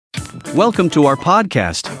Welcome to our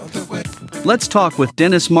podcast. Let's talk with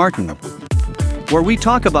Dennis Martin, where we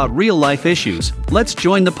talk about real life issues. Let's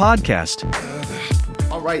join the podcast.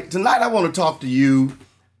 All right, tonight I want to talk to you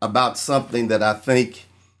about something that I think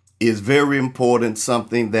is very important,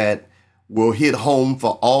 something that will hit home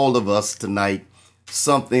for all of us tonight,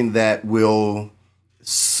 something that will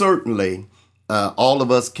certainly all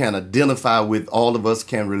of us can identify with, all of us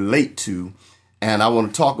can relate to. And I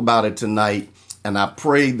want to talk about it tonight. And I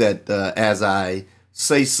pray that as I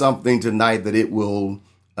say something tonight, that it will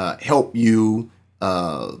help you,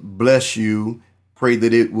 bless you. Pray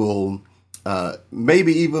that it will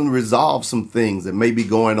maybe even resolve some things that may be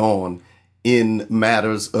going on in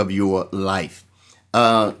matters of your life.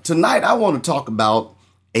 Tonight, I want to talk about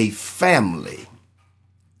a family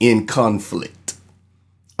in conflict.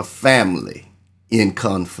 A family in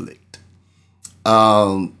conflict.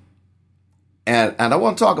 And I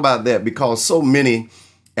want to talk about that because so many,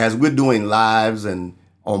 as we're doing lives and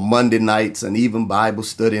on Monday nights and even Bible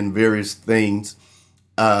study and various things,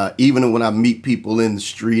 even when I meet people in the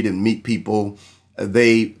street and meet people,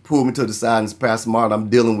 they pull me to the side and say, Pastor Martin, I'm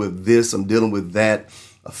dealing with this, I'm dealing with that,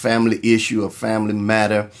 a family issue, a family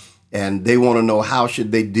matter, and they want to know how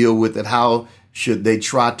should they deal with it, how should they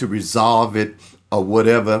try to resolve it or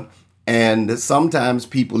whatever. And sometimes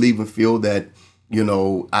people even feel that, you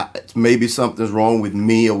know, maybe something's wrong with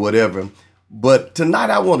me or whatever. But tonight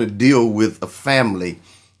I want to deal with a family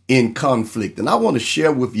in conflict. And I want to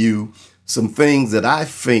share with you some things that I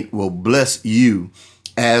think will bless you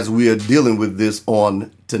as we are dealing with this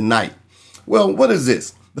on tonight. Well, what is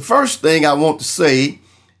this? The first thing I want to say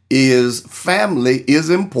is family is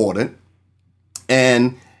important.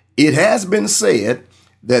 And it has been said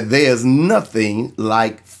that there's nothing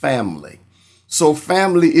like family. So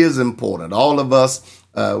family is important. All of us,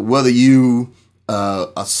 whether you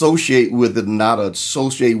associate with it or not, or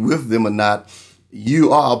associate with them or not,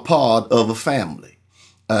 you are a part of a family.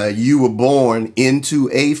 You were born into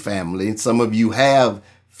a family. Some of you have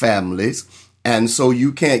families, and so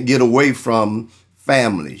you can't get away from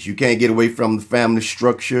families. You can't get away from the family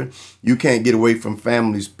structure. You can't get away from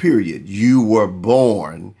families, period. You were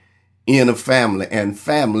born in a family, and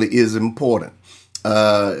family is important.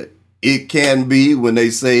 It can be, when they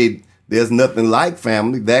say there's nothing like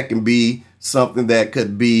family, that can be something that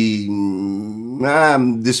could be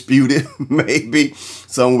disputed, maybe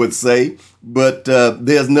some would say, but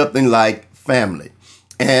there's nothing like family.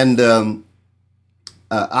 And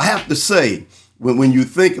I have to say, when you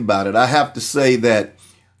think about it, I have to say that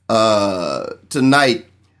tonight,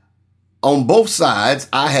 on both sides,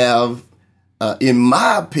 I have, in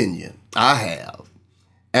my opinion, I have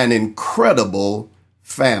an incredible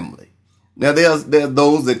family. Now, there's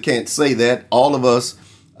those that can't say that. All of us,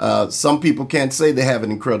 some people can't say they have an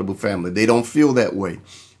incredible family. They don't feel that way.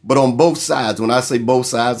 But on both sides, when I say both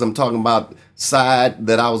sides, I'm talking about side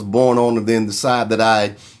that I was born on and then the side that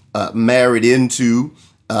I married into.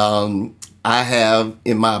 I have,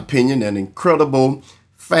 in my opinion, an incredible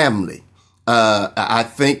family. I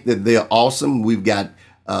think that they're awesome. We've got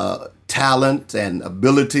talent and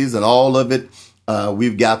abilities and all of it.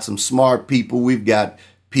 We've got some smart people. We've got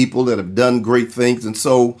people that have done great things. And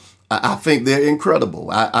so I think they're incredible.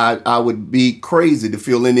 I would be crazy to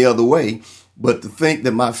feel any other way, but to think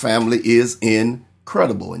that my family is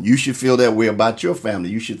incredible. And you should feel that way about your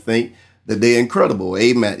family. You should think that they're incredible.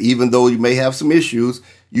 Amen. Even though you may have some issues,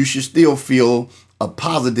 you should still feel a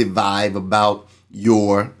positive vibe about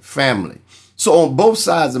your family. So on both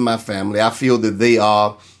sides of my family, I feel that they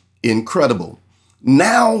are incredible.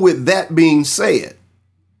 Now, with that being said,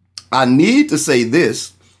 I need to say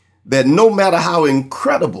this, that no matter how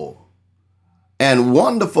incredible and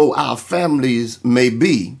wonderful our families may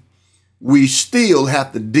be, we still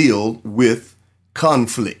have to deal with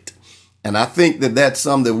conflict. And I think that that's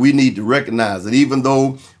something that we need to recognize, that even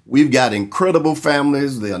though we've got incredible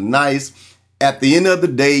families, they are nice, at the end of the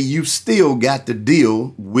day, you still got to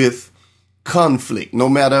deal with conflict. No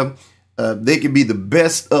matter, they could be the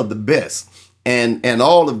best of the best and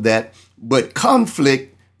all of that, but conflict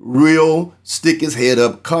will stick his head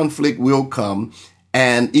up. Conflict will come.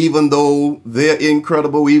 And even though they're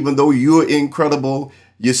incredible, even though you're incredible,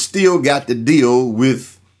 you still got to deal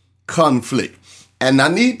with conflict. And I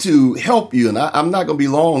need to help you, and I'm not going to be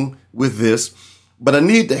long with this, but I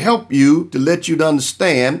need to help you to let you to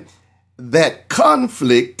understand that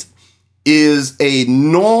conflict is a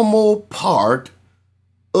normal part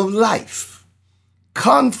of life.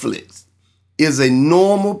 Conflict is a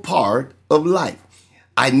normal part of life.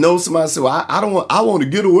 I know somebody said, well, I want to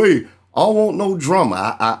get away. I don't want no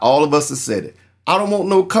drama. All of us have said it. I don't want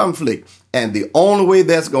no conflict. And the only way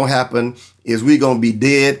that's going to happen is we're going to be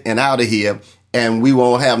dead and out of here, and we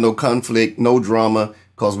won't have no conflict, no drama,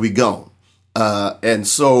 because we gone. And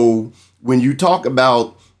so when you talk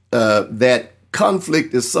about that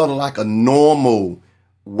conflict is sort of like a normal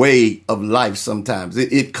way of life sometimes.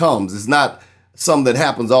 It comes. It's not something that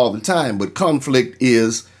happens all the time, but conflict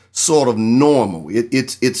is sort of normal.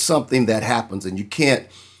 It's something that happens, and you can't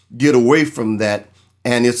get away from that,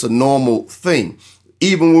 and it's a normal thing.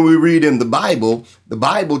 Even when we read in the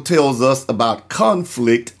Bible tells us about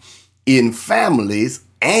conflict in families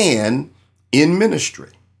and in ministry.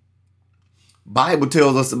 Bible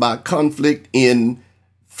tells us about conflict in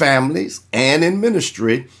families and in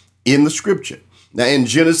ministry in the scripture. Now, in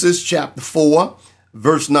Genesis chapter 4,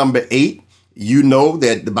 verse number 8, you know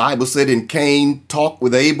that the Bible said, "And Cain talked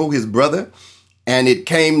with Abel, his brother, and it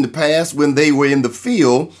came to pass when they were in the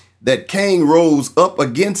field that Cain rose up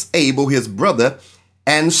against Abel, his brother,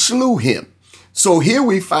 and slew him." So here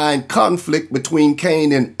we find conflict between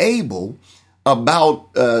Cain and Abel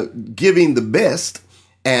about giving the best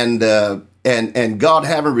and God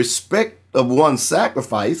having respect of one's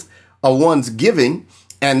sacrifice or one's giving.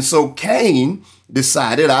 And so Cain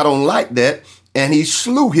decided, I don't like that, and he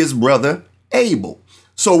slew his brother Abel.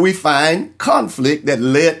 So we find conflict that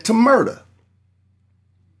led to murder.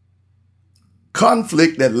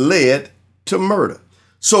 Conflict that led to murder.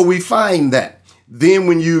 So we find that. Then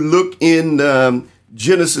when you look in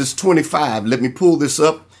Genesis 25, let me pull this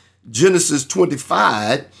up. Genesis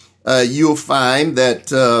 25, you'll find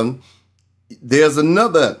that there's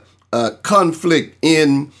another conflict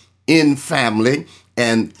in family.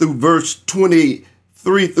 And through verse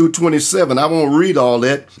 23 through 27, I won't read all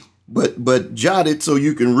that, but jot it so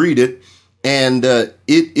you can read it. And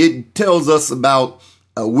it tells us about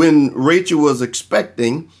when Rachel was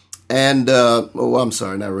expecting, and I'm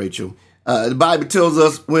sorry, not Rachel. The Bible tells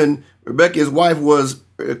us when Rebekah, his wife, was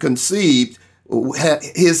conceived,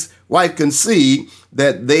 his wife conceived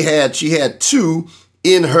that she had two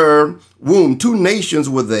in her womb. Two nations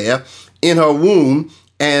were there in her womb.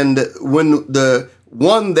 And when the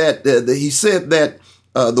one that he said that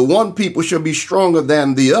the one people shall be stronger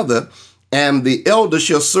than the other, and the elder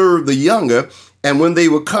shall serve the younger. And when they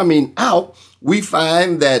were coming out, we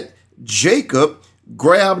find that Jacob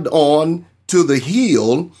grabbed on to the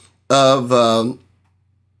heel of,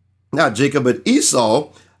 not Jacob, but Esau,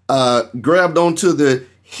 grabbed onto the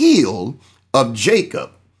heel of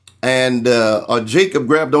Jacob. And Jacob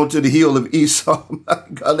grabbed onto the heel of Esau. My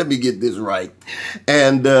God, let me get this right.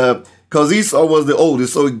 And because Esau was the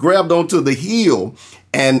oldest, so he grabbed onto the heel,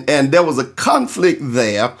 and there was a conflict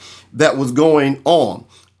there that was going on.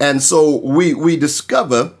 And so we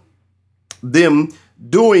discover them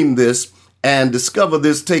doing this and discover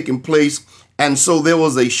this taking place. And so there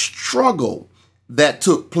was a struggle that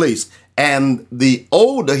took place. And the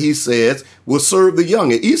older, he says, will serve the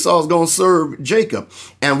younger. Esau's going to serve Jacob.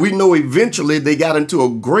 And we know eventually they got into a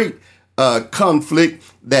great conflict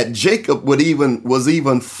that Jacob was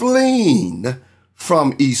even fleeing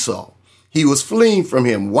from Esau. He was fleeing from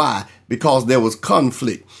him. Why? Because there was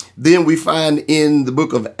conflict. Then we find in the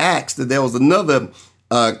book of Acts that there was another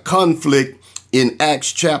conflict in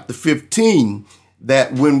Acts chapter 15,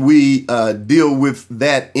 that when we deal with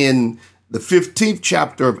that in the 15th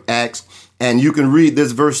chapter of Acts, and you can read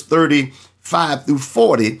this verse 35 through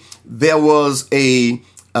 40, there was a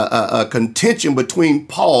contention between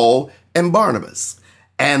Paul and Barnabas,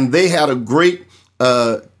 and they had a great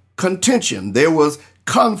contention. There was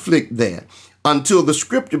conflict there until the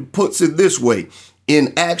scripture puts it this way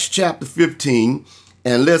in Acts chapter 15,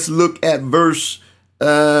 and let's look at verse,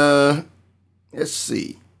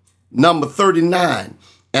 number 39.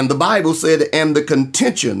 And the Bible said, and the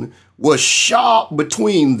contention was sharp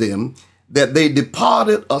between them, that they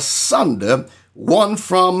departed asunder one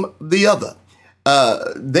from the other.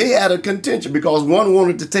 They had a contention because one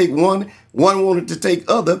wanted to take one wanted to take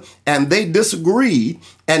other, and they disagreed.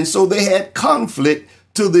 And so they had conflict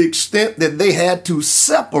to the extent that they had to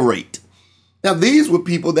separate. Now, these were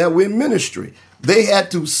people that were in ministry. They had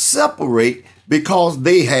to separate because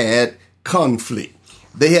they had conflict.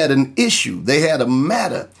 They had an issue. They had a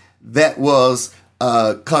matter that was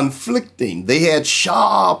conflicting. They had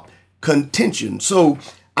sharp contention. So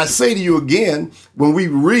I say to you again, when we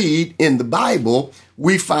read in the Bible,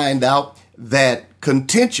 we find out that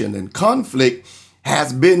contention and conflict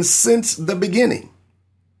has been since the beginning.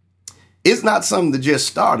 It's not something that just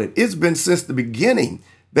started. It's been since the beginning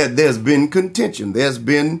that there's been contention. There's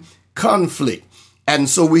been conflict. And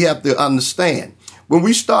so we have to understand, when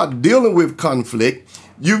we start dealing with conflict,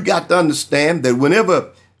 you've got to understand that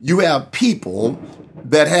whenever you have people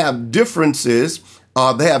that have differences,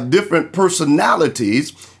 they have different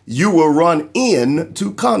personalities, you will run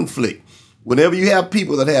into conflict. Whenever you have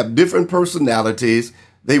people that have different personalities,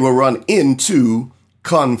 they will run into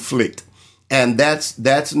conflict. And that's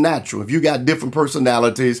natural. If you got different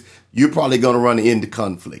personalities, you're probably going to run into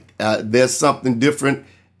conflict. There's something different,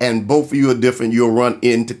 and both of you are different, you'll run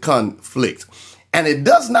into conflict. And it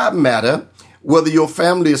does not matter whether your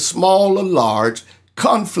family is small or large,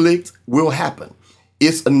 conflict will happen.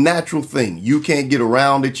 It's a natural thing. You can't get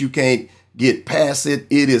around it. You can't get past it.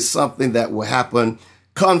 It is something that will happen.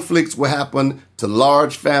 Conflicts will happen to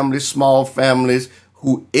large families, small families,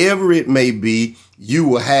 whoever it may be. You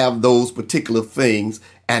will have those particular things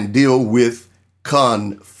and deal with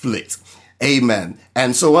conflict. Amen.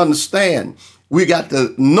 And so understand, we got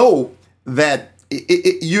to know that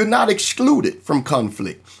you're not excluded from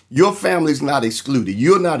conflict. Your family's not excluded.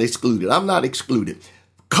 You're not excluded. I'm not excluded.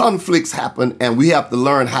 Conflicts happen, and we have to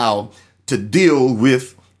learn how to deal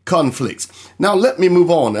with conflicts. Now, let me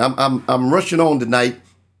move on. I'm rushing on tonight.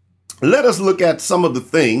 Let us look at some of the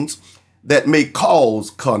things that may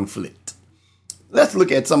cause conflict. Let's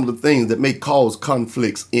look at some of the things that may cause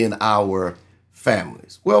conflicts in our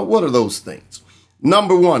families. Well, what are those things?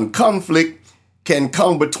 Number one, conflict can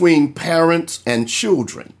come between parents and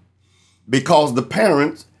children because the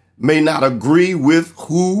parents may not agree with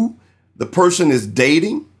who the person is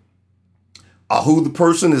dating or who the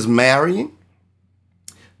person is marrying.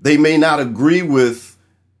 They may not agree with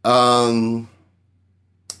drug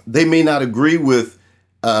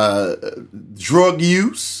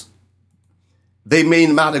use. They may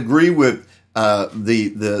not agree with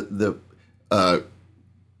the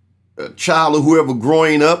child or whoever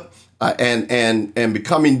growing up and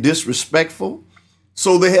becoming disrespectful.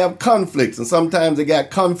 So they have conflicts, and sometimes they got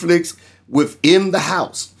conflicts within the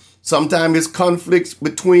house. Sometimes it's conflicts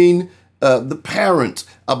between the parents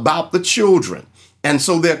about the children. And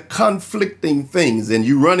so they're conflicting things, and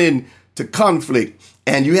you run into conflict,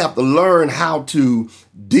 and you have to learn how to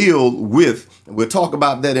deal with, and we'll talk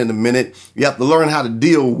about that in a minute. You have to learn how to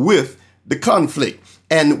deal with the conflict.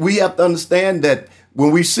 And we have to understand that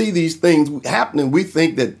when we see these things happening, we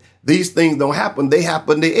think that these things don't happen. They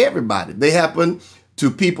happen to everybody. They happen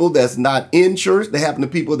to people that's not in church. They happen to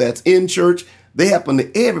people that's in church. They happen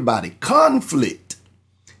to everybody. Conflict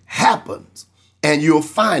happens, and you'll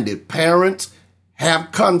find it. Parents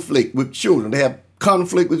have conflict with children. They have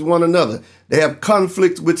conflict with one another. They have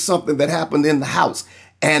conflict with something that happened in the house.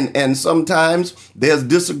 And sometimes there's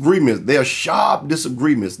disagreements. There are sharp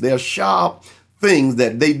disagreements. There are sharp things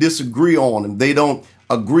that they disagree on and they don't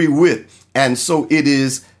agree with. And so it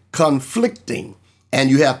is conflicting,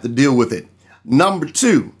 and you have to deal with it. Number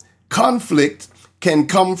two, conflict can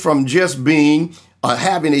come from just being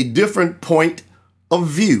having a different point of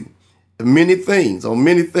view. Many things.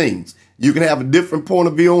 You can have a different point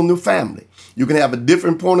of view on the family. You can have a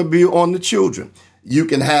different point of view on the children. You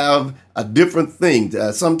can have a different thing.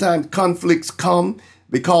 Sometimes conflicts come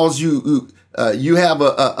because you have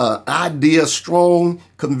a idea, strong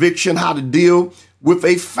conviction how to deal with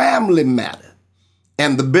a family matter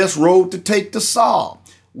and the best road to take to solve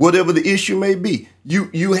whatever the issue may be.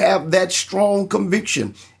 You have that strong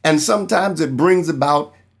conviction, and sometimes it brings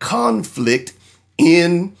about conflict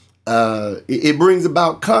in it brings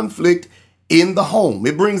about conflict in the home.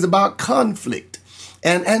 It brings about conflict,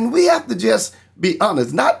 and we have to just be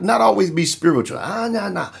honest, not always be spiritual.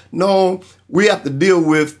 No, we have to deal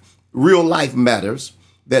with real life matters.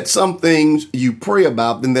 That some things you pray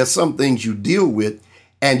about, then there's some things you deal with,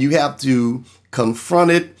 and you have to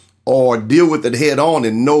confront it or deal with it head on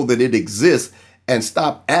and know that it exists, and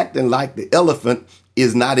stop acting like the elephant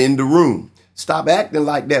is not in the room. Stop acting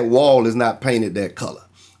like that wall is not painted that color.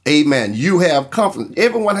 Amen. You have confidence.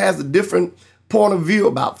 Everyone has a different point of view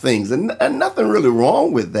about things, and nothing really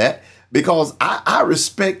wrong with that, because I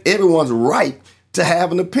respect everyone's right to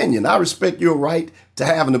have an opinion. I respect your right to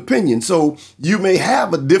have an opinion. So you may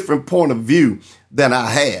have a different point of view than I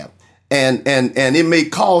have, and it may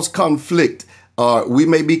cause conflict. We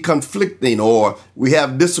may be conflicting, or we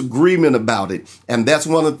have disagreement about it. And that's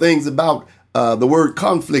one of the things about the word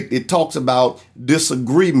conflict. It talks about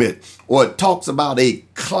disagreement, or it talks about a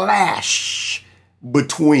clash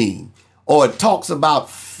between, or it talks about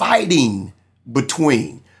fighting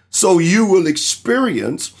between. So you will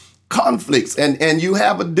experience conflicts, and you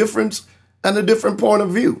have a difference and a different point of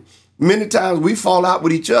view. Many times we fall out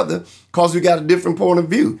with each other because we got a different point of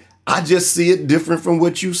view. I just see it different from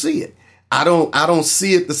what you see it. I don't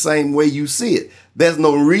see it the same way you see it. There's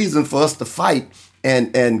no reason for us to fight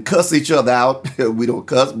and cuss each other out. We don't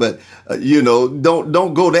cuss, but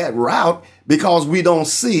don't go that route because we don't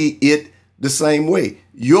see it the same way.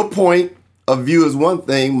 Your point of view is one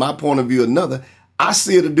thing, my point of view another. I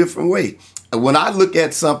see it a different way. When I look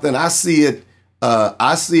at something, I see it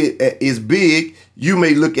as big. You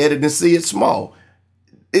may look at it and see it small.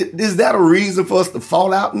 Is that a reason for us to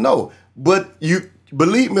fall out? No. But you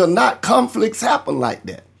believe me or not, conflicts happen like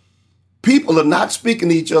that. People are not speaking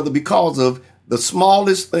to each other because of the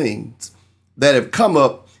smallest things that have come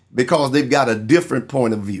up because they've got a different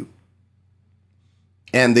point of view.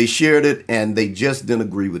 And they shared it and they just didn't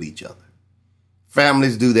agree with each other.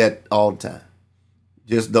 Families do that all the time.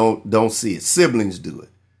 Just don't see it. Siblings do it.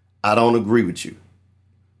 I don't agree with you.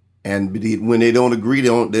 And when they don't agree,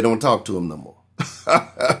 they don't talk to them no more.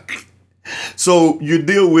 So you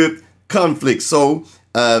deal with conflict. So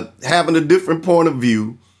having a different point of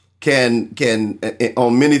view can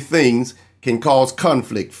on many things can cause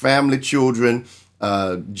conflict. Family, children,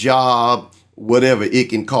 job, whatever, it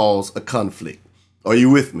can cause a conflict. Are you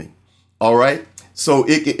with me? All right. So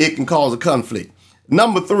it can cause a conflict.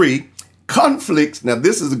 Number 3, conflicts. Now,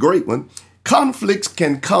 this is a great one. Conflicts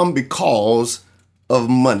can come because of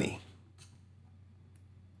money.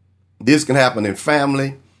 This can happen in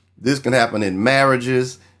family. This can happen in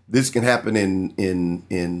marriages. This can happen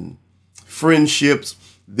in friendships.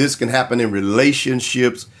 This can happen in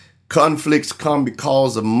relationships. Conflicts come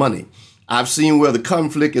because of money. I've seen where the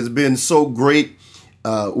conflict has been so great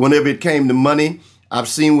whenever it came to money. I've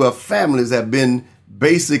seen where families have been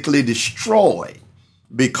basically destroyed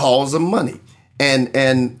because of money. And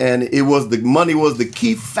it was the money was the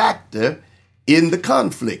key factor in the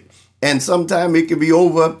conflict. And sometimes it can be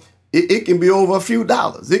over. It can be over a few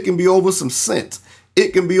dollars. It can be over some cents.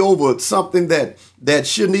 It can be over something that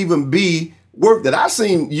shouldn't even be worth it.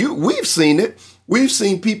 We've seen it. We've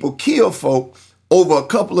seen people kill folk over a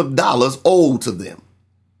couple of dollars owed to them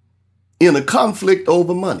in a conflict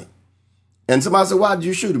over money. And somebody said, why did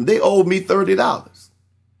you shoot him? They owed me $30.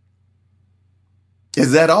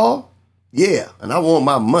 Is that all? Yeah, and I want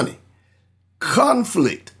my money.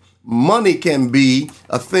 Conflict. Money can be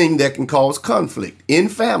a thing that can cause conflict in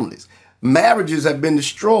families. Marriages have been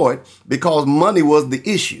destroyed because money was the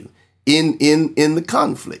issue in the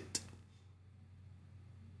conflict.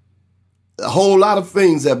 A whole lot of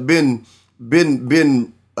things have been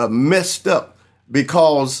messed up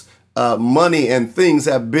because money and things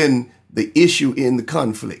have been the issue in the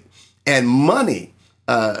conflict. And money,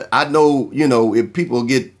 I know, if people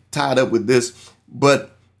get tied up with this,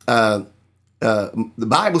 but the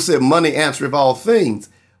Bible said money answereth all things.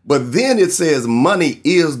 But then it says money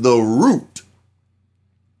is the root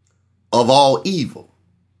of all evil.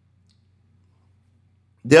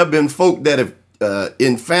 There have been folk that have,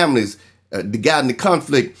 in families, gotten into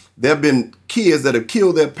conflict. There have been kids that have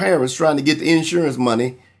killed their parents trying to get the insurance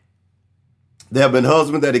money. There have been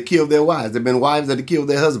husbands that have killed their wives. There have been wives that have killed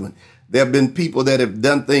their husband. There have been people that have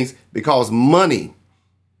done things because money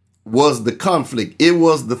was the conflict. It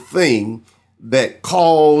was the thing that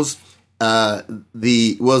caused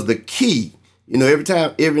was the key.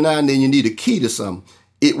 Every now and then you need a key to something.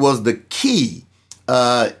 It was the key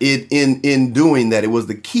in doing that. It was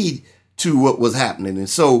the key to what was happening. And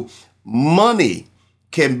so money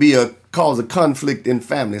can be cause a conflict in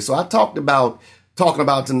family. So I talking about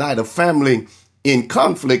tonight a family in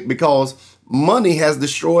conflict because money has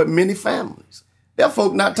destroyed many families. There are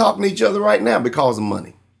folk not talking to each other right now because of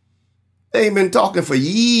money. They ain't been talking for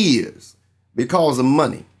years because of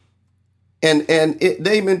money. And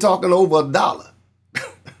they've been talking over $1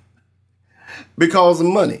 because of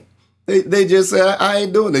money. They just say, I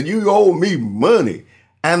ain't doing it. You owe me money.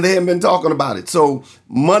 And they haven't been talking about it. So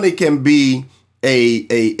money can be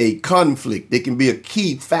a conflict. It can be a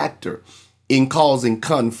key factor in causing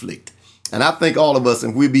conflict. And I think all of us,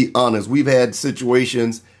 if we be honest, we've had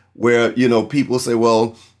situations where, people say,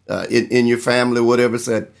 well, in your family, whatever,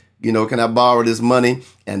 said, can I borrow this money?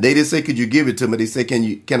 And they didn't say, could you give it to me? They said,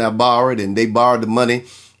 can I borrow it? And they borrowed the money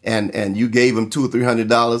and you gave them $200 or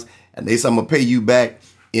 $300. And they said, I'm going to pay you back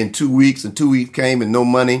in 2 weeks. And 2 weeks came and no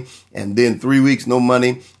money. And then 3 weeks, no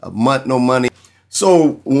money. A month, no money.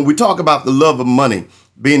 So when we talk about the love of money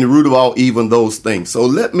being the root of all evil and those things. So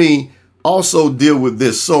let me also deal with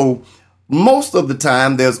this. So most of the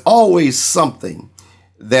time, there's always something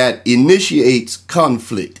that initiates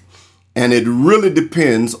conflict. And it really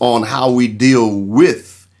depends on how we deal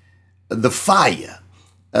with the fire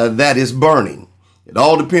that is burning. It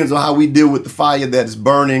all depends on how we deal with the fire that is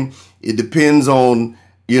burning. It depends on,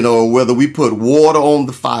 whether we put water on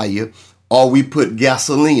the fire or we put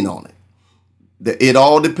gasoline on it. It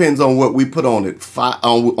all depends on what we put on it.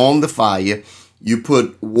 On the fire, you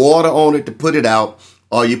put water on it to put it out,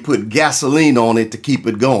 or you put gasoline on it to keep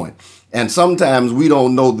it going. And sometimes we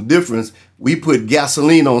don't know the difference. We put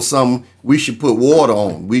gasoline on something we should put water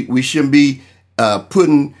on. We shouldn't be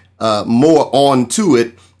putting more onto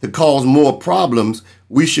it to cause more problems.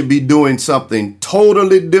 We should be doing something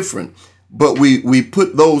totally different. But we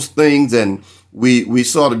put those things, and we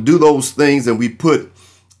sort of do those things, and we put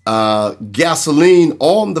gasoline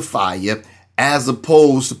on the fire as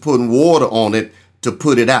opposed to putting water on it to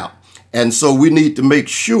put it out. And so we need to make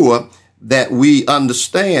sure that we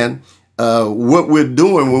understand what we're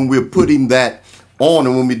doing when we're putting that on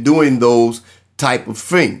and when we're doing those type of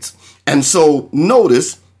things. And so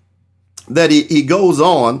notice that he goes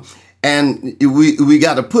on, and we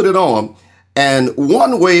got to put it on. And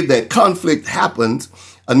one way that conflict happens,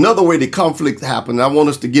 another way that conflict happens, I want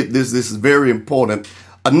us to get this is very important.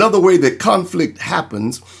 Another way that conflict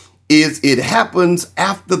happens is it happens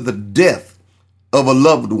after the death of a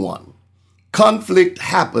loved one. Conflict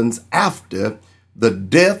happens after the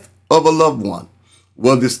death of a loved one,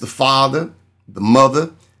 whether it's the father, the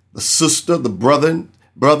mother, the sister, the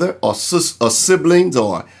brother, or siblings,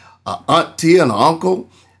 or auntie and uncle.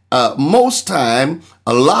 Most time,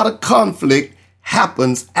 a lot of conflict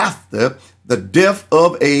happens after the death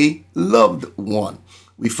of a loved one.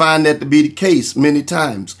 We find that to be the case many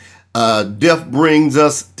times. Death brings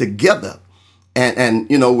us together. And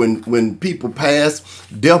you know, when people pass,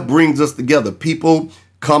 death brings us together. People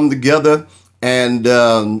come together, and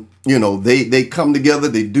you know, they come together,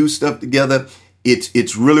 they do stuff together.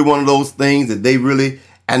 It's really one of those things that they really,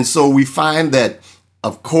 and so we find that,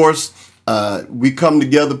 of course, we come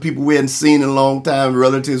together, people we hadn't seen in a long time,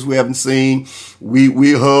 relatives we haven't seen.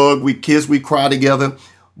 We hug, we kiss, we cry together.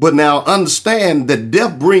 But now understand that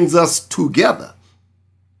death brings us together.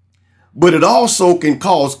 But it also can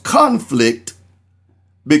cause conflict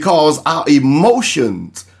because our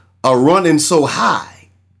emotions are running so high.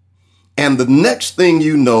 And the next thing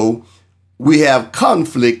you know, we have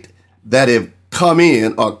conflict that have come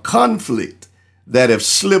in, or conflict that have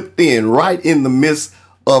slipped in right in the midst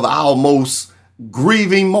of our most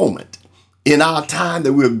grieving moment, in our time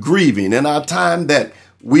that we're grieving, in our time that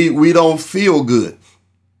we don't feel good,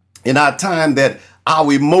 in our time that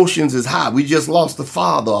our emotions is high. We just lost a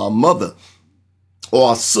father or a mother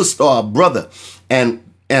or a sister or a brother, and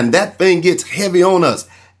that thing gets heavy on us.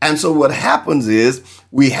 And so what happens is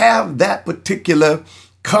we have that particular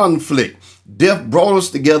conflict. Death brought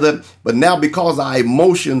us together, but now because our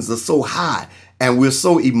emotions are so high and we're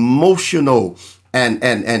so emotional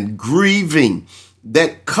and grieving,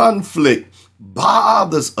 that conflict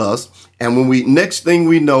bothers us. And when next thing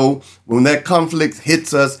we know, when that conflict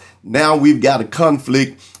hits us, now we've got a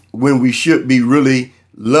conflict when we should be really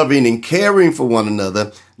loving and caring for one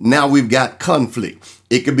another. Now we've got conflict.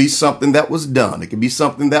 It could be something that was done. It could be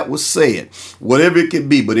something that was said, whatever it could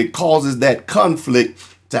be, but it causes that conflict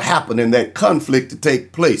to happen and that conflict to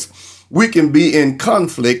take place. We can be in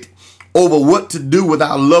conflict over what to do with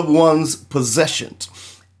our loved ones' possessions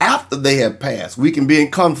after they have passed. We can be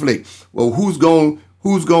in conflict. Well, who's going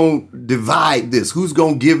to divide this? Who's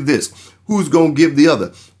going to give this? Who's going to give the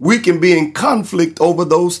other? We can be in conflict over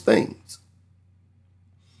those things.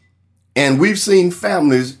 And we've seen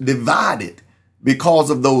families divided because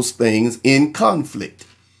of those things in conflict.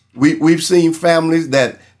 We've seen families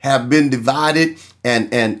that have been divided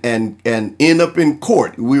and end up in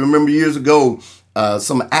court. We remember years ago,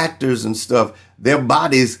 some actors and stuff, their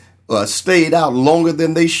bodies stayed out longer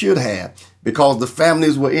than they should have because the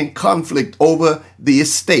families were in conflict over the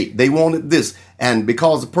estate. They wanted this. And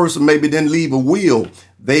because the person maybe didn't leave a will,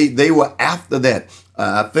 they were after that.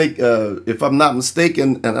 I think, if I'm not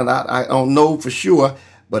mistaken, and I don't know for sure,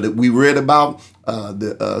 but we read about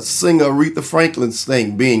the singer Aretha Franklin's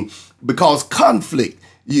thing being because conflict.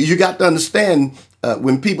 You got to understand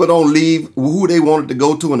when people don't leave who they wanted to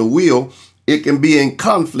go to in a will, it can be in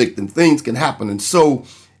conflict and things can happen. And so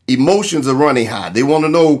emotions are running high. They want to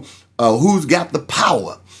know who's got the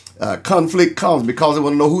power. Conflict comes because they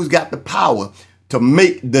want to know who's got the power to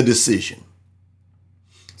make the decision.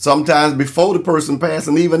 Sometimes before the person passes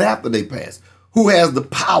and even after they pass, who has the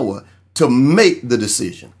power to make the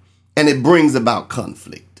decision? And it brings about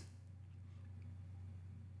conflict.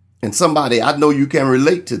 And somebody, I know you can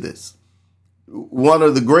relate to this. One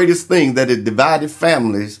of the greatest things that has divided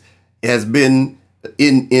families has been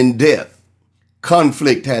in death.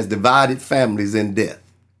 Conflict has divided families in death.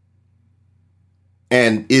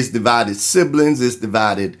 And it's divided siblings, it's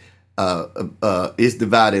divided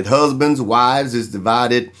husbands, wives, it's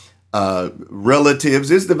divided relatives,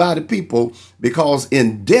 it's divided people, because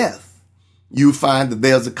in death, you find that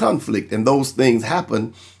there's a conflict, and those things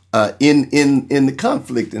happen in the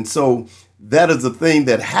conflict. And so that is the thing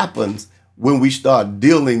that happens when we start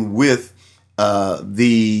dealing with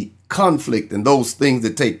the conflict and those things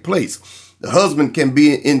that take place. The husband can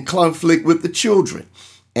be in conflict with the children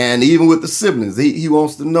and even with the siblings. He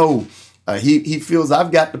wants to know, he feels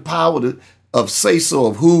I've got the power of say so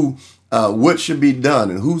of who, what should be done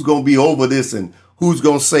and who's going to be over this and who's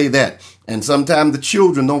going to say that. And sometimes the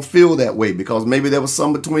children don't feel that way because maybe there was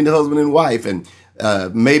something between the husband and wife, and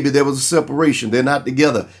maybe there was a separation. They're not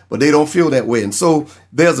together, but they don't feel that way. And so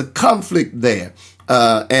there's a conflict there.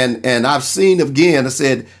 And I've seen, again, I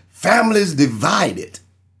said, families divided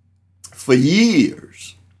for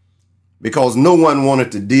years because no one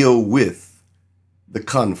wanted to deal with the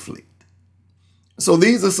conflict. So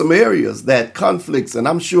these are some areas that conflicts, and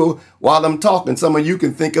I'm sure while I'm talking, some of you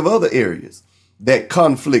can think of other areas that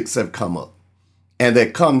conflicts have come up and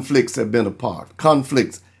that conflicts have been a part.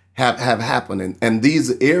 Conflicts have happened. And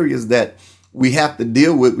these are areas that we have to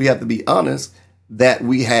deal with. We have to be honest that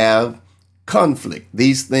we have conflict.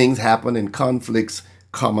 These things happen and conflicts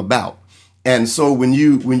come about. And so when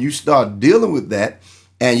you start dealing with that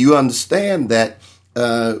and you understand that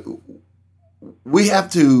we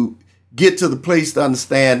have to get to the place to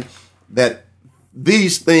understand that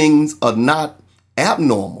these things are not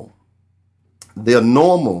abnormal. They're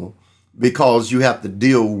normal because you have to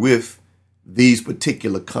deal with these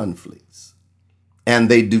particular conflicts. And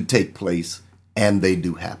they do take place and they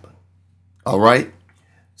do happen. All right?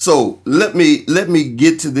 So let me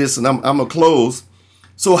get to this, and I'm going to close.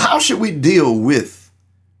 So how should we deal with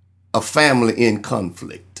a family in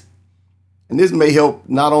conflict? And this may help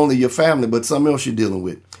not only your family, but something else you're dealing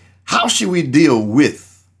with. How should we deal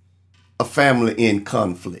with a family in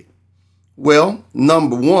conflict? Well,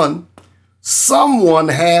 number one, someone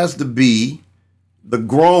has to be the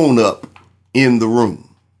grown-up in the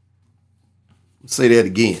room. I'll say that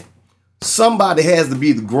again. Somebody has to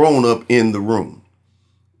be the grown-up in the room.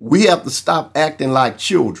 We have to stop acting like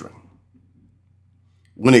children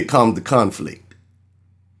when it comes to conflict.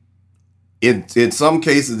 In some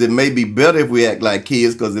cases, it may be better if we act like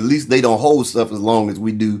kids because at least they don't hold stuff as long as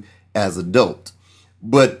we do as adults.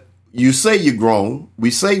 But you say you're grown. We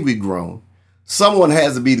say we're grown. Someone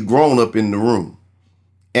has to be the grown-up in the room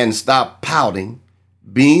and stop pouting,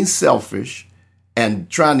 being selfish, and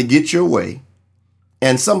trying to get your way.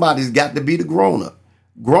 And somebody's got to be the grown-up.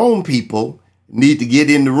 Grown people need to get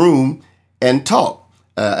in the room and talk.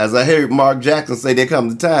 As I heard Mark Jackson say, there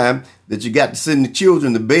comes a time that you got to send the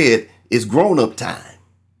children to bed. It's grown-up time.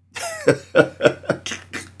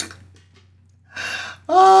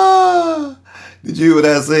 Did you hear what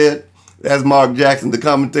I said? That's Mark Jackson, the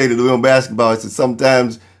commentator on basketball. He said,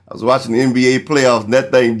 sometimes I was watching the NBA playoffs and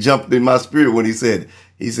that thing jumped in my spirit when he said,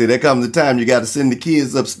 there comes a time you got to send the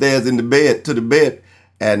kids upstairs to the bed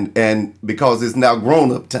and because it's now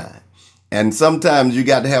grown-up time. And sometimes you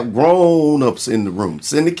got to have grown-ups in the room.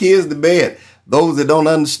 Send the kids to bed. Those that don't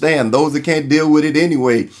understand, those that can't deal with it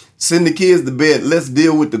anyway, send the kids to bed. Let's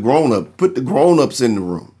deal with the grown-up. Put the grown-ups in the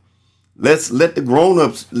room. Let the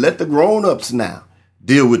grown-ups now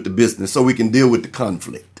deal with the business so we can deal with the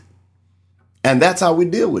conflict. And that's how we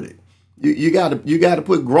deal with it. You got to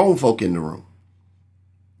put grown folk in the room.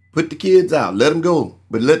 Put the kids out. Let them go.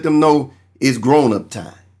 But let them know it's grown-up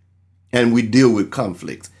time. And we deal with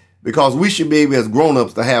conflicts. Because we should be able as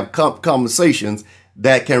grown-ups to have conversations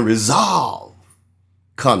that can resolve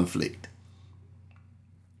conflict.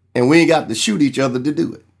 And we ain't got to shoot each other to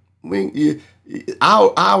do it.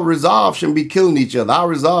 Our resolve shouldn't be killing each other. Our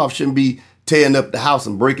resolve shouldn't be tearing up the house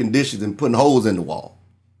and breaking dishes and putting holes in the wall.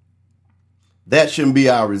 That shouldn't be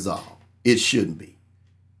our resolve. It shouldn't be.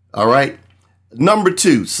 All right? Number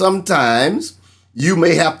two, sometimes you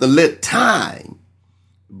may have to let time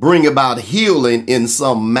bring about healing in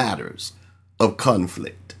some matters of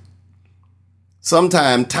conflict.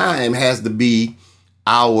 Sometimes time has to be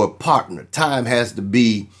our partner. Time has to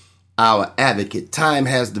be our advocate. Time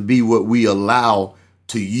has to be what we allow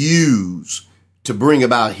to use to bring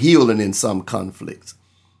about healing in some conflicts.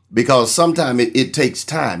 Because sometimes it takes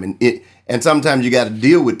time and sometimes you got to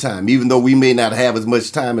deal with time. Even though we may not have as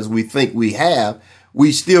much time as we think we have,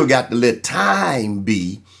 we still got to let time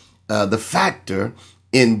be the factor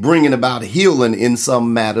in bringing about healing in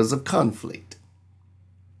some matters of conflict.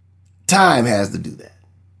 Time has to do that.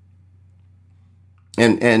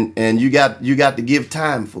 And you got to give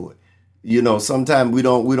time for it. You know, sometimes we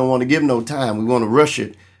don't want to give no time. We want to rush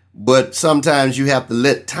it. But sometimes you have to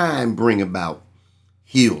let time bring about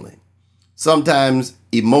healing. Sometimes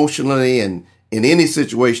emotionally and in any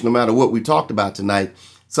situation, no matter what we talked about tonight,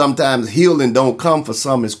 sometimes healing don't come for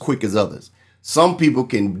some as quick as others. Some people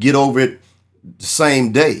can get over it the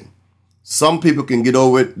same day. Some people can get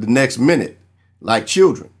over it the next minute, like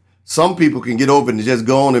children. Some people can get over it and just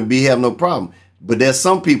go on and have no problem. But there's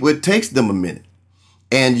some people, it takes them a minute.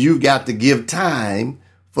 And you got to give time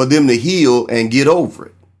for them to heal and get over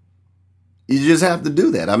it. You just have to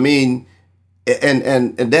do that. I mean,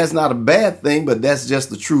 and that's not a bad thing, but that's just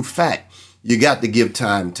the true fact. You got to give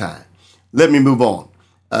time. Let me move on.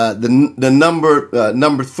 The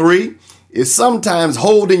number 3 is sometimes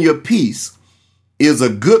holding your peace is a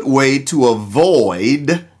good way to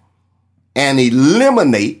avoid and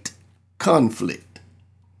eliminate conflict.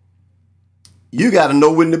 You got to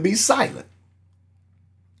know when to be silent.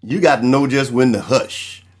 You got to know just when to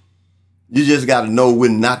hush. You just got to know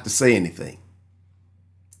when not to say anything.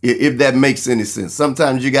 If that makes any sense.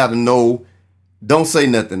 Sometimes you got to know, don't say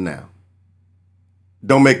nothing now.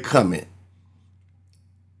 Don't make a comment.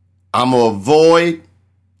 I'm going to avoid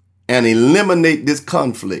and eliminate this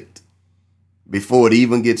conflict before it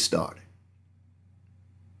even gets started.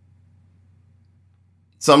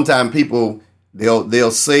 Sometimes people,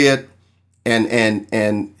 they'll say it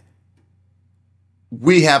and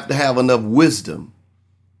we have to have enough wisdom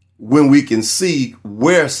when we can see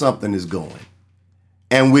where something is going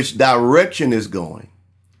and which direction is going.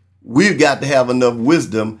 We've got to have enough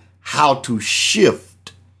wisdom how to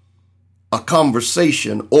shift a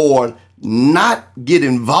conversation or not get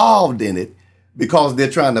involved in it because they're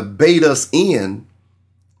trying to bait us in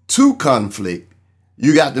to conflict.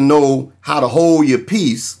 You got to know how to hold your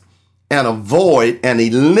peace and avoid and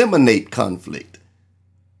eliminate conflict.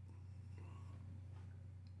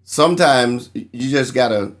 Sometimes you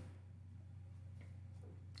gotta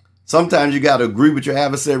agree with your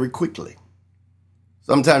adversary quickly.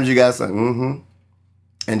 Sometimes you gotta say, and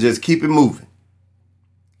just keep it moving.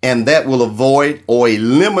 And that will avoid or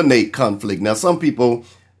eliminate conflict. Now, some people,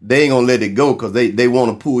 they ain't gonna let it go because they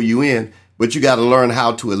want to pull you in, but you got to learn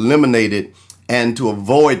how to eliminate it and to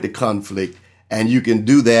avoid the conflict. And you can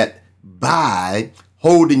do that by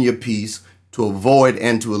holding your peace to avoid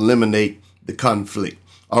and to eliminate the conflict.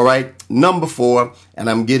 All right. Number 4, and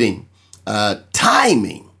I'm getting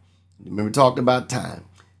timing. Remember, we talked about time.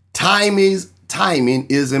 Timing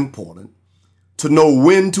is important to know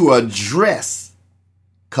when to address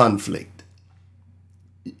conflict.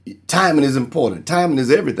 Timing is important. Timing is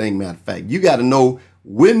everything, matter of fact. You got to know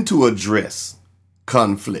when to address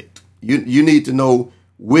conflict. You need to know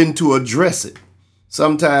when to address it.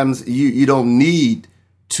 Sometimes you don't need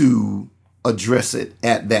to address it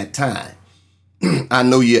at that time. I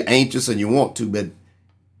know you're anxious and you want to, but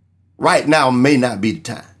right now may not be the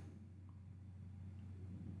time.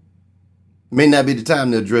 May not be the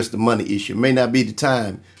time to address the money issue. May not be the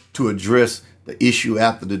time to address the issue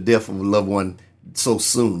after the death of a loved one so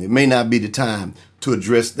soon. It may not be the time to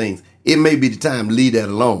address things. It may be the time to leave that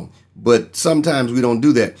alone. But sometimes we don't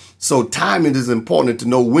do that. So timing is important to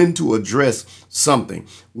know when to address something.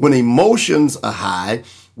 When emotions are high,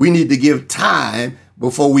 we need to give time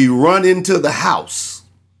before we run into the house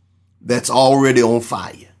that's already on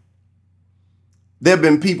fire. There have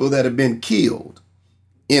been people that have been killed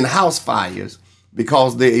in house fires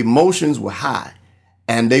because their emotions were high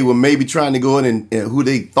and they were maybe trying to go in and who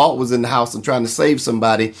they thought was in the house and trying to save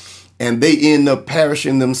somebody, and they end up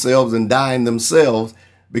perishing themselves and dying themselves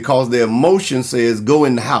because their emotion says go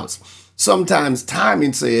in the house. Sometimes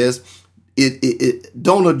timing says it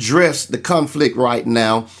don't address the conflict right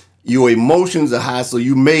now. Your emotions are high, so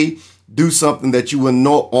you may do something that you would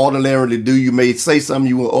not ordinarily do. You may say something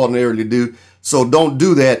you would ordinarily do. So don't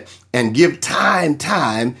do that, and give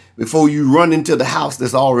time before you run into the house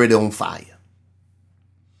that's already on fire.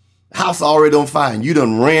 House already on fire, and you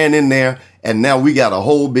done ran in there, and now we got a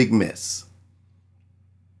whole big mess.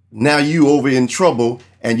 Now you over in trouble,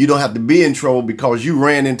 and you don't have to be in trouble because you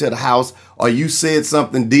ran into the house, or you said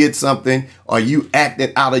something, did something, or you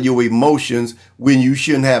acted out of your emotions when you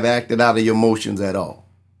shouldn't have acted out of your emotions at all.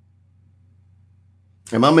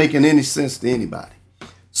 Am I making any sense to anybody?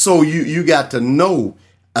 So you got to know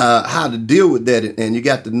how to deal with that, and you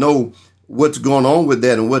got to know what's going on with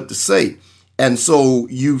that and what to say. And so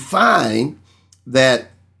you find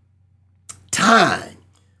that time,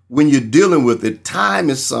 when you're dealing with it, time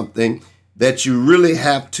is something that you really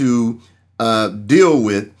have to deal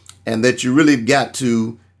with, and that you really got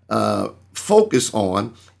to focus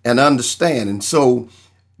on and understand. And so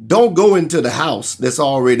don't go into the house that's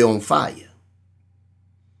already on fire.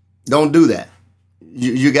 Don't do that.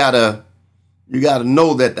 You gotta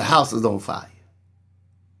know that the house is on fire.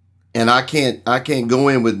 And I can't go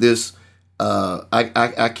in with this.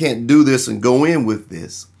 I can't do this and go in with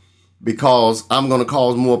this because I'm going to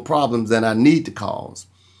cause more problems than I need to cause.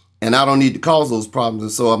 and I don't need to cause those problems,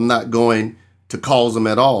 and so I'm not going to cause them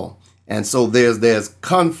at all. And so there's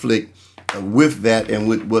conflict with that and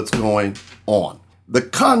with what's going on. The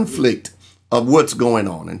conflict of what's going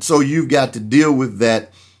on. And so you've got to deal with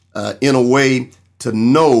that in a way to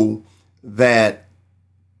know that,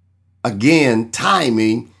 again,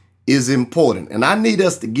 timing is important. And I need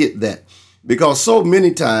us to get that, because so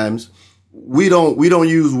many times we don't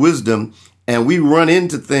use wisdom, and we run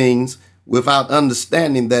into things without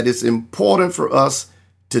understanding that it's important for us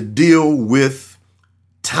to deal with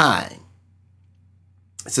time.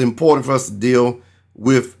 It's important for us to deal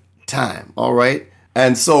with time. All right.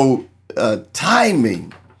 And so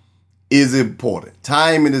timing is important.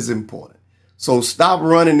 Timing is important. So stop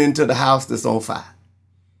running into the house that's on fire.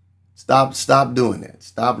 Stop doing that.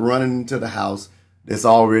 Stop running into the house that's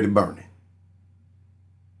already burning.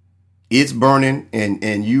 It's burning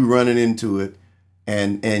and you running into it,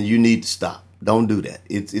 and you need to stop. Don't do that.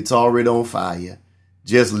 It's already on fire.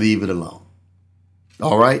 Just leave it alone.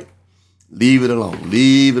 All right? Leave it alone.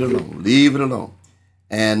 Leave it alone. Leave it alone.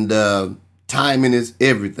 And timing is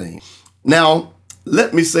everything. Now,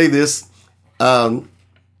 let me say this. I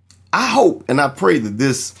hope and I pray that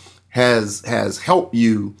this has helped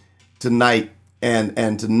you tonight,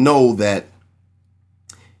 and to know that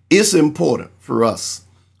it's important for us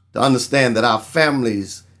to understand that our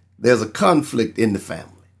families, there's a conflict in the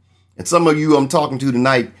family. And some of you I'm talking to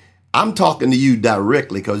tonight, I'm talking to you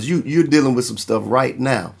directly, because you're dealing with some stuff right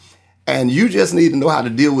now. And you just need to know how to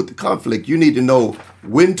deal with the conflict. You need to know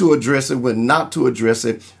when to address it, when not to address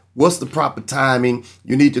it. What's the proper timing?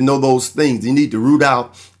 You need to know those things. You need to root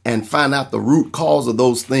out and find out the root cause of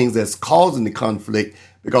those things that's causing the conflict,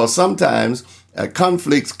 because sometimes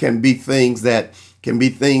conflicts can be things that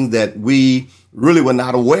we really were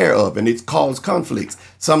not aware of, and it's caused conflicts.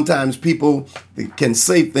 Sometimes people can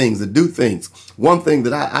say things or do things. One thing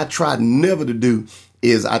that I try never to do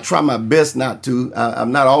is I try my best not to.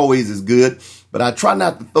 I'm not always as good, but I try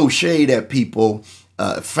not to throw shade at people,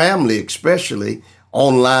 family especially,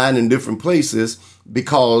 online and different places,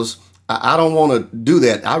 because I don't want to do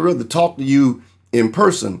that. I'd rather talk to you in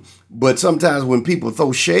person. But sometimes when people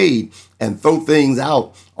throw shade and throw things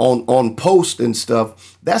out on posts and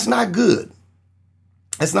stuff, that's not good.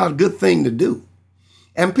 That's not a good thing to do.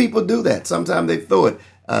 And people do that. Sometimes they throw it.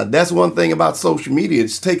 That's one thing about social media.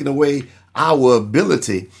 It's taken away our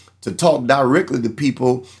ability to talk directly to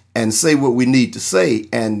people and say what we need to say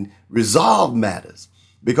and resolve matters,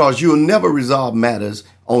 because you'll never resolve matters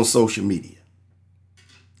on social media.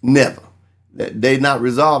 Never. They're not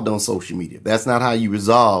resolved on social media. That's not how you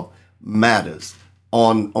resolve matters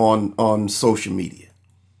on social media.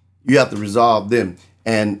 You have to resolve them.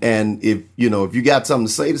 And if you got something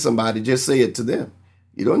to say to somebody, just say it to them.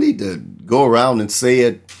 You don't need to go around and say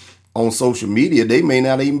it on social media. They may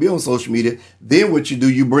not even be on social media. Then what you do,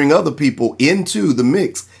 you bring other people into the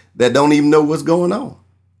mix that don't even know what's going on.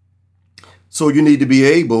 So you need to be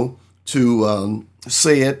able to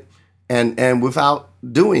say it and without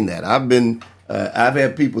doing that. I've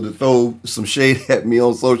had people to throw some shade at me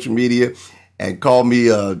on social media and call me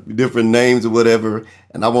different names or whatever,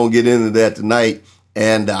 and I won't get into that tonight.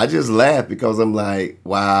 And I just laugh, because I'm like,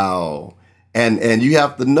 wow. And you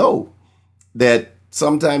have to know that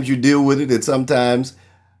sometimes you deal with it and sometimes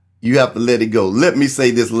you have to let it go. Let me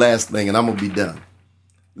say this last thing and I'm going to be done.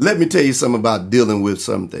 Let me tell you something about dealing with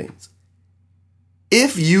some things.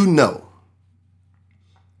 If you know,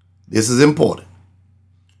 this is important,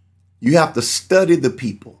 you have to study the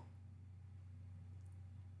people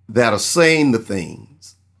that are saying the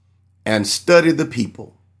things, and study the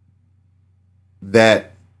people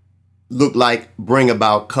that look like bring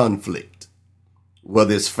about conflict,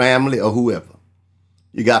 whether it's family or whoever.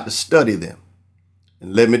 You got to study them.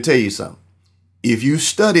 And let me tell you something. If you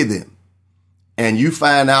study them and you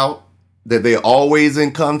find out that they're always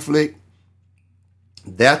in conflict,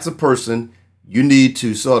 that's a person you need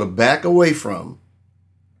to sort of back away from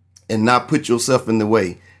and not put yourself in the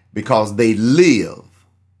way, because they live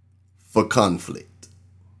for conflict.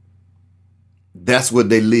 That's what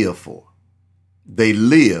they live for. They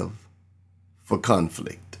live for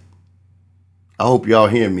conflict. I hope y'all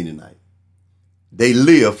hear me tonight. They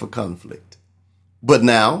live for conflict. But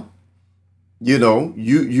now,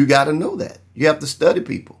 you got to know that. You have to study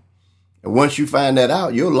people. And once you find that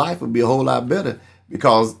out, your life will be a whole lot better,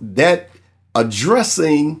 because that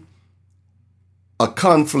addressing a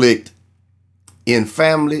conflict in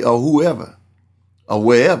family or whoever or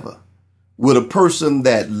wherever with a person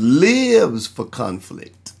that lives for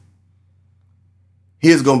conflict,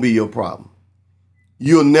 here's going to be your problem.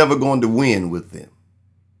 You're never going to win with them,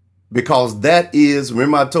 because that is,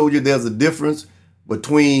 remember I told you there's a difference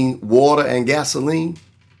between water and gasoline,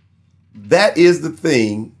 that is the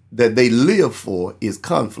thing that they live for, is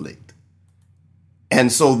conflict. And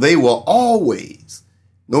so they will always,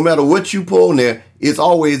 no matter what you put on there, it's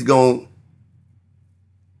always going to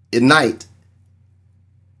ignite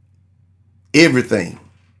everything.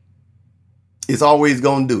 It's always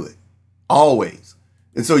going to do it. Always.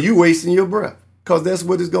 And so you wasting your breath, because that's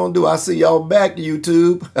what it's going to do. I see y'all back,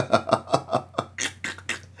 YouTube.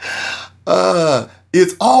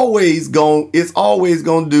 It's always going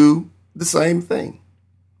to do the same thing.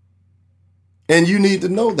 And you need to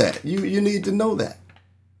know that. You need to know that.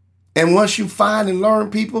 And once you find and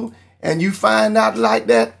learn people and you find out like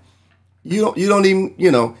that, you don't even,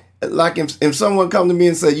 like if someone come to me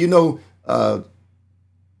and say,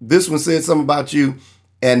 this one said something about you,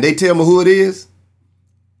 and they tell me who it is,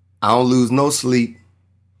 I don't lose no sleep.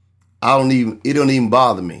 It don't even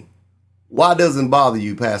bother me. Why doesn't it bother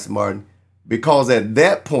you, Pastor Martin? Because at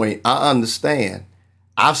that point, I understand.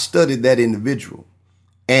 I've studied that individual.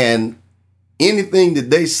 And anything that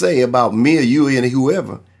they say about me or you and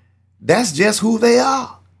whoever, that's just who they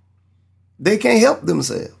are. They can't help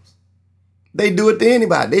themselves. They do it to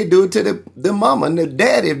anybody. They do it to their mama and their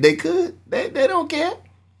daddy if they could. They don't care.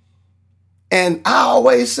 And I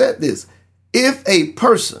always said this. If a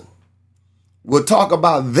person will talk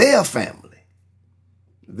about their family,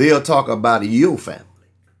 they'll talk about your family.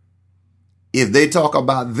 If they talk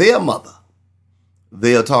about their mother,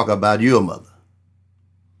 they'll talk about your mother.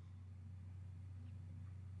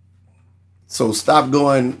 So stop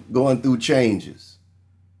going through changes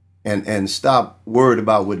and stop worried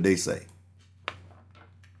about what they say.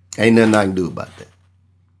 Ain't nothing I can do about that.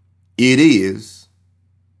 It is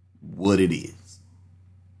what it is.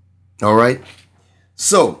 All right?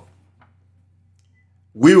 So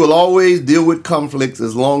we will always deal with conflicts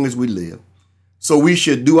as long as we live. So we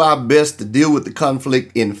should do our best to deal with the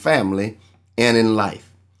conflict in family and in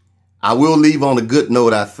life. I will leave on a good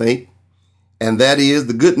note, I think. And that is,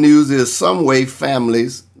 the good news is some way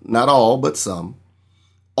families, not all, but some,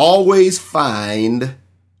 always find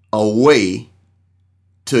a way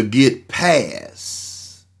to get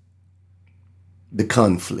past the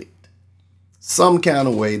conflict. Some kind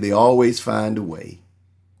of way, they always find a way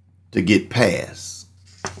to get past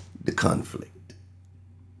the conflict.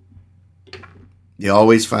 They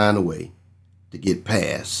always find a way to get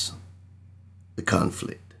past the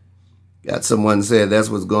conflict. Got someone said that's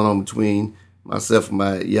what's going on between myself and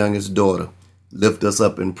my youngest daughter. Lift us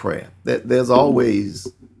up in prayer. There's always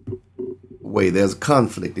a way. There's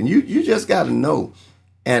conflict. And you just got to know.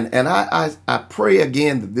 And I pray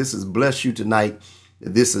again that this has blessed you tonight,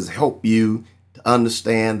 that this has helped you to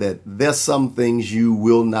understand that there's some things you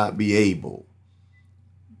will not be able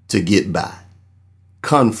to get by.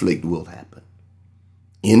 Conflict will happen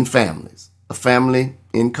in families, a family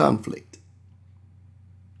in conflict.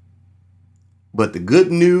 But the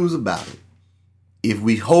good news about it, if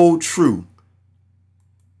we hold true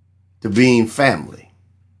to being family,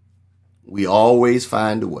 we always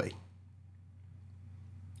find a way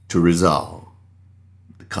to resolve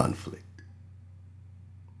the conflict.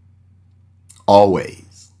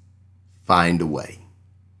 Always find a way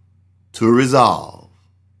to resolve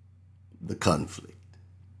the conflict.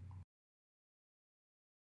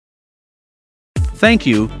 Thank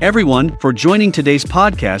you, everyone, for joining today's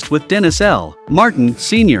podcast with Dennis L. Martin,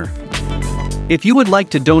 Sr. If you would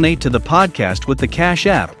like to donate to the podcast with the Cash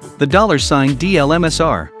App, the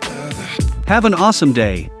 $DLMSR. Have an awesome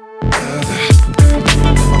day.